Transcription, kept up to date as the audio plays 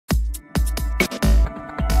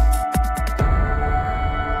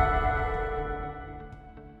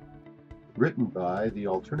Written by The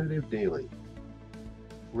Alternative Daily.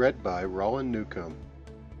 Read by Roland Newcomb.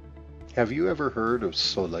 Have you ever heard of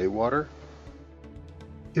Soleil water?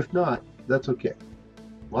 If not, that's okay.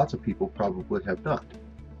 Lots of people probably have not.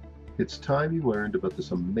 It's time you learned about this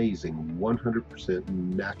amazing 100%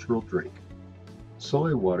 natural drink.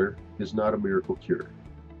 Soleil water is not a miracle cure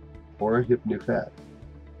or a hip new fad,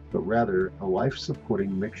 but rather a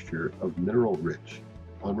life-supporting mixture of mineral-rich,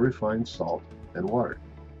 unrefined salt and water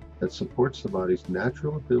that supports the body's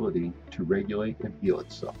natural ability to regulate and heal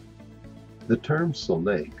itself. The term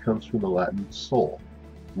soleil comes from the Latin sol,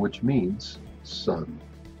 which means sun.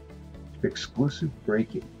 Exclusive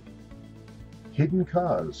breaking. Hidden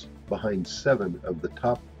cause behind 7 of the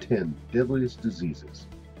top 10 deadliest diseases.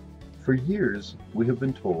 For years, we have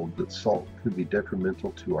been told that salt can be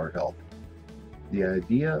detrimental to our health. The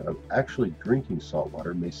idea of actually drinking salt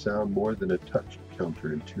water may sound more than a touch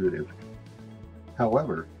counterintuitive.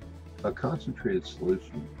 However, a concentrated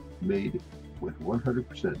solution made with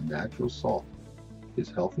 100% natural salt is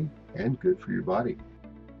healthy and good for your body.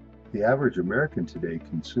 The average American today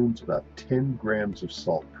consumes about 10 grams of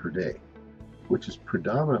salt per day, which is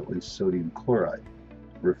predominantly sodium chloride,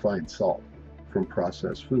 refined salt, from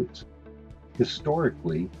processed foods.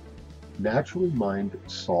 Historically, naturally mined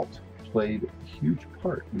salt played a huge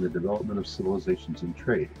part in the development of civilizations and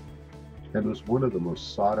trade, and was one of the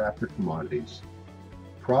most sought-after commodities.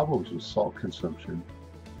 Problems with salt consumption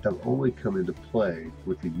have only come into play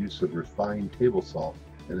with the use of refined table salt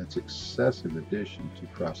and its excessive addition to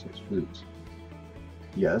processed foods.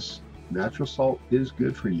 Yes, natural salt is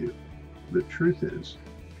good for you. The truth is,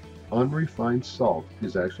 unrefined salt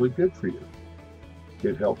is actually good for you.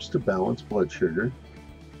 It helps to balance blood sugar,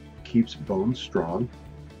 keeps bones strong,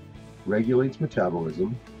 regulates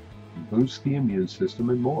metabolism, boosts the immune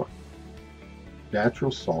system, and more.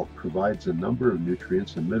 Natural salt provides a number of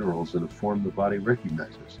nutrients and minerals in a form the body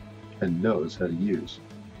recognizes and knows how to use.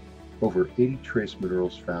 Over 80 trace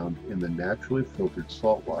minerals found in the naturally filtered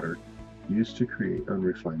salt water used to create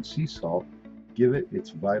unrefined sea salt give it its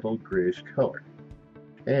vital grayish color.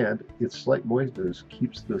 And its slight moistness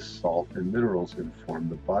keeps the salt and minerals in a form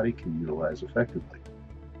the body can utilize effectively.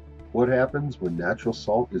 What happens when natural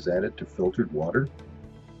salt is added to filtered water?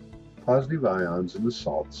 Positive ions in the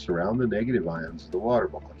salt surround the negative ions of the water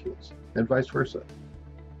molecules, and vice versa.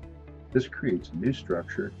 This creates a new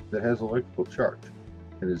structure that has electrical charge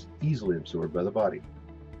and is easily absorbed by the body.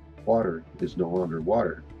 Water is no longer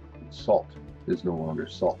water, and salt is no longer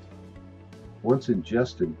salt. Once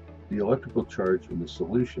ingested, the electrical charge in the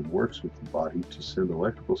solution works with the body to send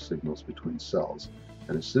electrical signals between cells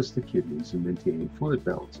and assist the kidneys in maintaining fluid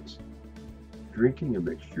balances. Drinking a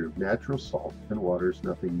mixture of natural salt and water is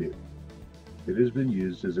nothing new. It has been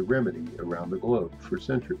used as a remedy around the globe for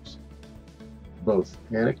centuries. Both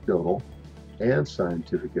anecdotal and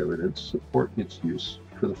scientific evidence support its use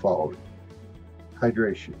for the following.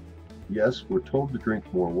 Hydration. Yes, we're told to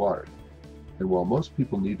drink more water, and while most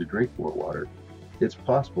people need to drink more water, it's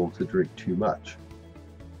possible to drink too much.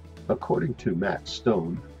 According to Matt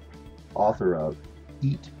Stone, author of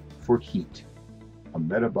Eat for Heat, a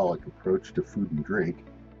metabolic approach to food and drink,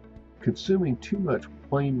 consuming too much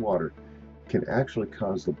plain water can actually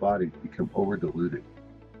cause the body to become over-diluted.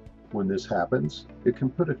 When this happens, it can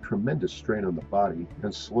put a tremendous strain on the body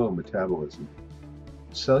and slow metabolism.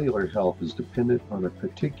 Cellular health is dependent on a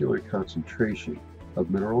particular concentration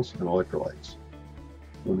of minerals and electrolytes.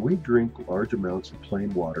 When we drink large amounts of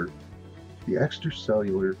plain water, the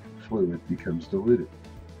extracellular fluid becomes diluted,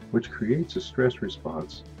 which creates a stress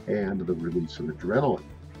response and the release of adrenaline.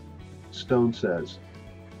 Stone says,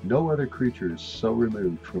 no other creature is so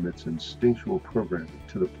removed from its instinctual programming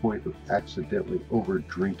to the point of accidentally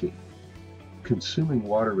over-drinking. Consuming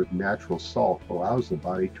water with natural salt allows the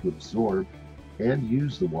body to absorb and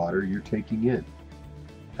use the water you're taking in.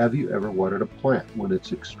 Have you ever watered a plant when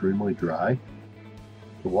it's extremely dry?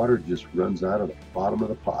 The water just runs out of the bottom of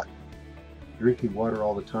the pot. Drinking water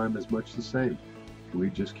all the time is much the same. We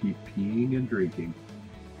just keep peeing and drinking.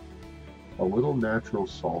 A little natural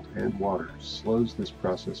salt and water slows this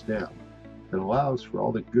process down and allows for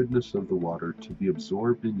all the goodness of the water to be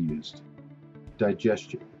absorbed and used.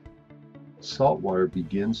 Digestion. Salt water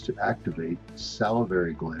begins to activate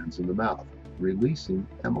salivary glands in the mouth, releasing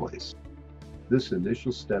amylase. This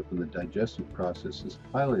initial step in the digestive process is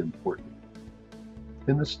highly important.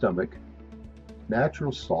 In the stomach,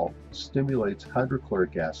 natural salt stimulates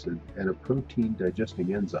hydrochloric acid and a protein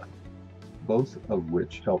digesting enzyme, both of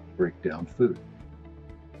which help break down food.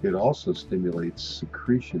 It also stimulates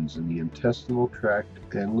secretions in the intestinal tract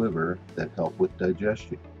and liver that help with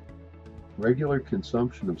digestion. Regular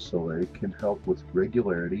consumption of Soleil can help with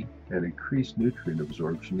regularity and increase nutrient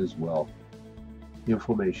absorption as well.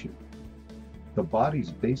 Inflammation. The body's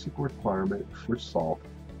basic requirement for salt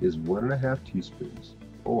is 1.5 teaspoons,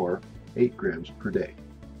 or 8 grams per day.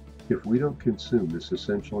 If we don't consume this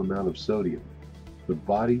essential amount of sodium, the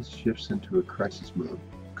body shifts into a crisis mode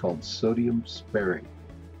called sodium sparing,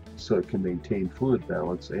 so it can maintain fluid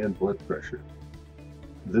balance and blood pressure.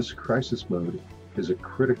 This crisis mode is a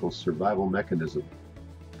critical survival mechanism,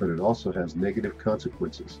 but it also has negative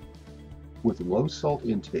consequences. With low salt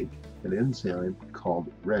intake, an enzyme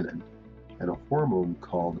called renin and a hormone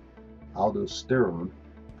called aldosterone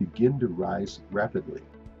begin to rise rapidly.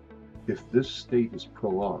 If this state is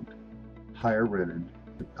prolonged, higher renin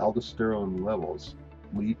and aldosterone levels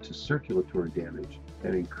lead to circulatory damage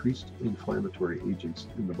and increased inflammatory agents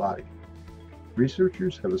in the body.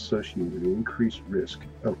 Researchers have associated an increased risk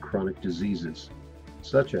of chronic diseases,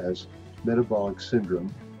 such as metabolic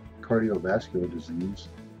syndrome, cardiovascular disease,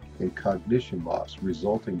 and cognition loss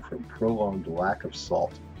resulting from prolonged lack of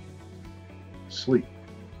salt. Sleep.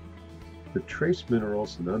 The trace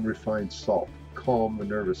minerals and unrefined salt calm the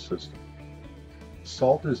nervous system.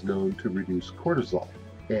 Salt is known to reduce cortisol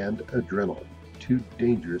and adrenaline, two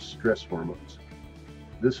dangerous stress hormones.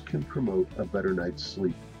 This can promote a better night's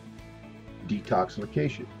sleep.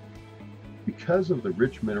 Detoxification. Because of the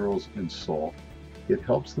rich minerals in salt, it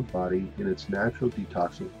helps the body in its natural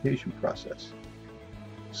detoxification process.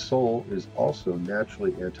 Salt is also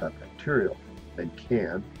naturally antibacterial and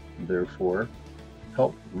can, therefore,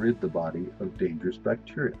 help rid the body of dangerous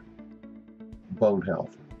bacteria. Bone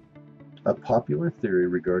health. A popular theory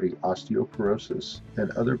regarding osteoporosis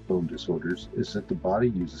and other bone disorders is that the body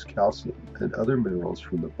uses calcium and other minerals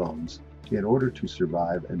from the bones in order to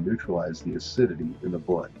survive and neutralize the acidity in the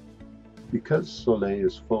blood. Because Soleil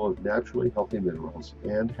is full of naturally healthy minerals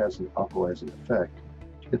and has an alkalizing effect,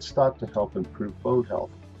 it's thought to help improve bone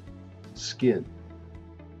health. Skin.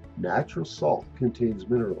 Natural salt contains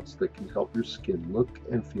minerals that can help your skin look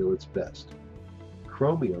and feel its best.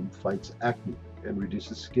 Chromium fights acne and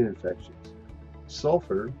reduces skin infections.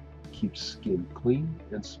 Sulfur keeps skin clean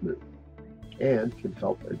and smooth and can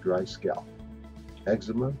help a dry scalp.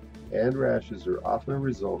 Eczema and rashes are often a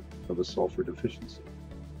result of a sulfur deficiency.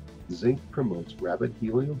 Zinc promotes rapid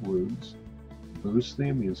healing of wounds, boosts the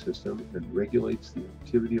immune system, and regulates the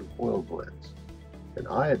activity of oil glands. And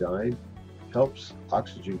iodine helps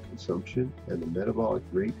oxygen consumption and the metabolic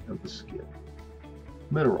rate of the skin.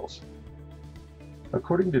 Minerals.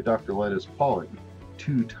 According to Dr. Linus Pauling,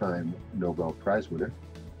 two-time Nobel Prize winner,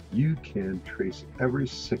 you can trace every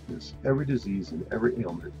sickness, every disease, and every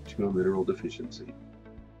ailment to a mineral deficiency.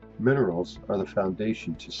 Minerals are the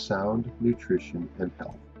foundation to sound nutrition and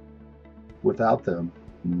health. Without them,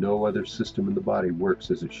 no other system in the body works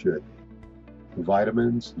as it should.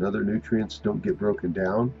 Vitamins and other nutrients don't get broken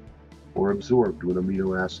down or absorbed when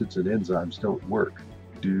amino acids and enzymes don't work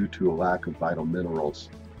due to a lack of vital minerals.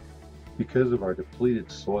 Because of our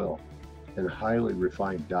depleted soil and highly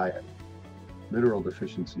refined diet, mineral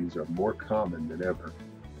deficiencies are more common than ever.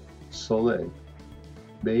 Soleil,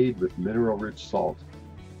 made with mineral-rich salt,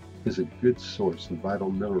 is a good source of vital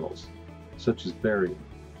minerals such as barium,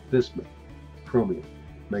 bismuth, chromium,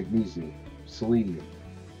 magnesium, selenium,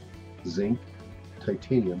 zinc,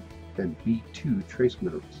 titanium, and B2 trace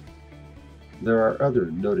minerals. There are other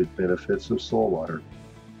noted benefits of soul water: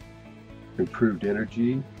 improved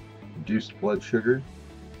energy, reduced blood sugar,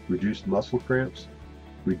 reduced muscle cramps,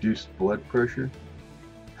 reduced blood pressure,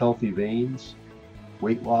 healthy veins,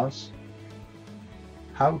 weight loss.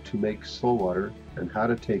 How to make soul water and how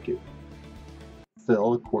to take it.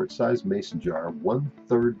 Fill a quart-sized mason jar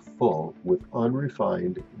 1/3 full with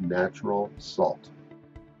unrefined natural salt.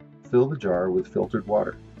 Fill the jar with filtered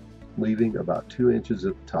water, leaving about 2 inches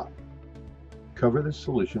at the top. Cover the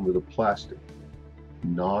solution with a plastic,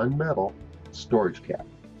 non-metal storage cap.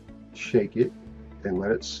 Shake it and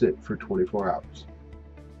let it sit for 24 hours.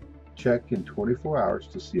 Check in 24 hours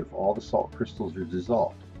to see if all the salt crystals are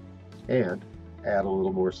dissolved, and add a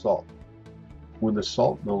little more salt. When the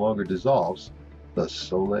salt no longer dissolves, the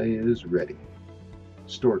Soleil is ready.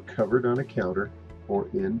 Store covered on a counter or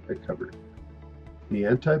in a cupboard. The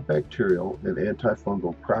antibacterial and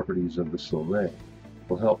antifungal properties of the Soleil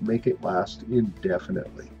will help make it last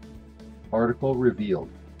indefinitely. Article revealed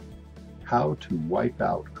how to wipe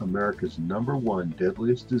out America's #1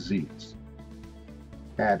 deadliest disease.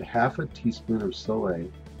 Add half a teaspoon of Soleil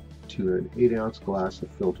to an 8-ounce glass of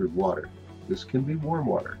filtered water. This can be warm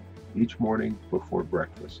water each morning before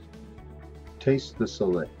breakfast. Taste the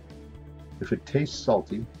Soleil. If it tastes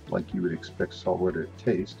salty, like you would expect salt water to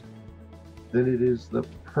taste, then it is the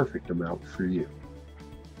perfect amount for you.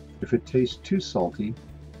 If it tastes too salty,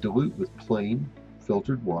 dilute with plain,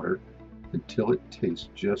 filtered water until it tastes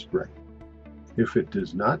just right. If it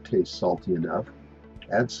does not taste salty enough,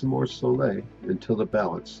 add some more Soleil until the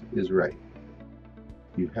balance is right.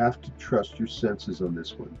 You have to trust your senses on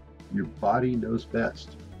this one. Your body knows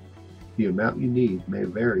best. The amount you need may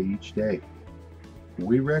vary each day.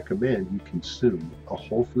 We recommend you consume a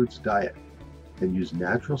whole foods diet and use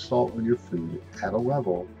natural salt on your food at a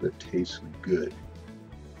level that tastes good.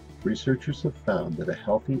 Researchers have found that a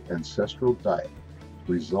healthy ancestral diet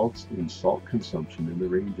results in salt consumption in the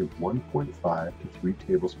range of 1.5 to 3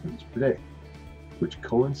 tablespoons per day, which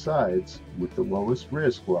coincides with the lowest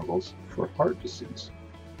risk levels for heart disease.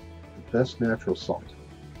 The best natural salt.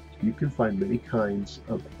 You can find many kinds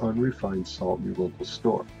of unrefined salt in your local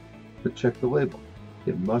store, but check the label.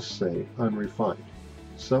 It must say unrefined.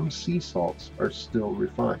 Some sea salts are still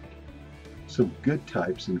refined. Some good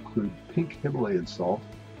types include pink Himalayan salt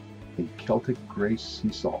and Celtic gray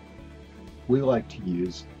sea salt. We like to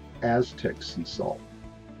use Aztec sea salt,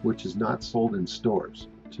 which is not sold in stores,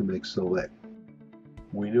 to make Soleil.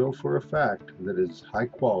 We know for a fact that it is high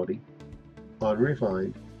quality,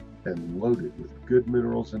 unrefined, and loaded with good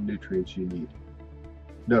minerals and nutrients you need.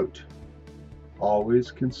 Note: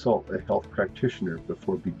 always consult a health practitioner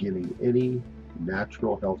before beginning any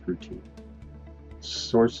natural health routine.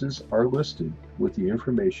 Sources are listed with the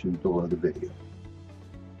information below the video.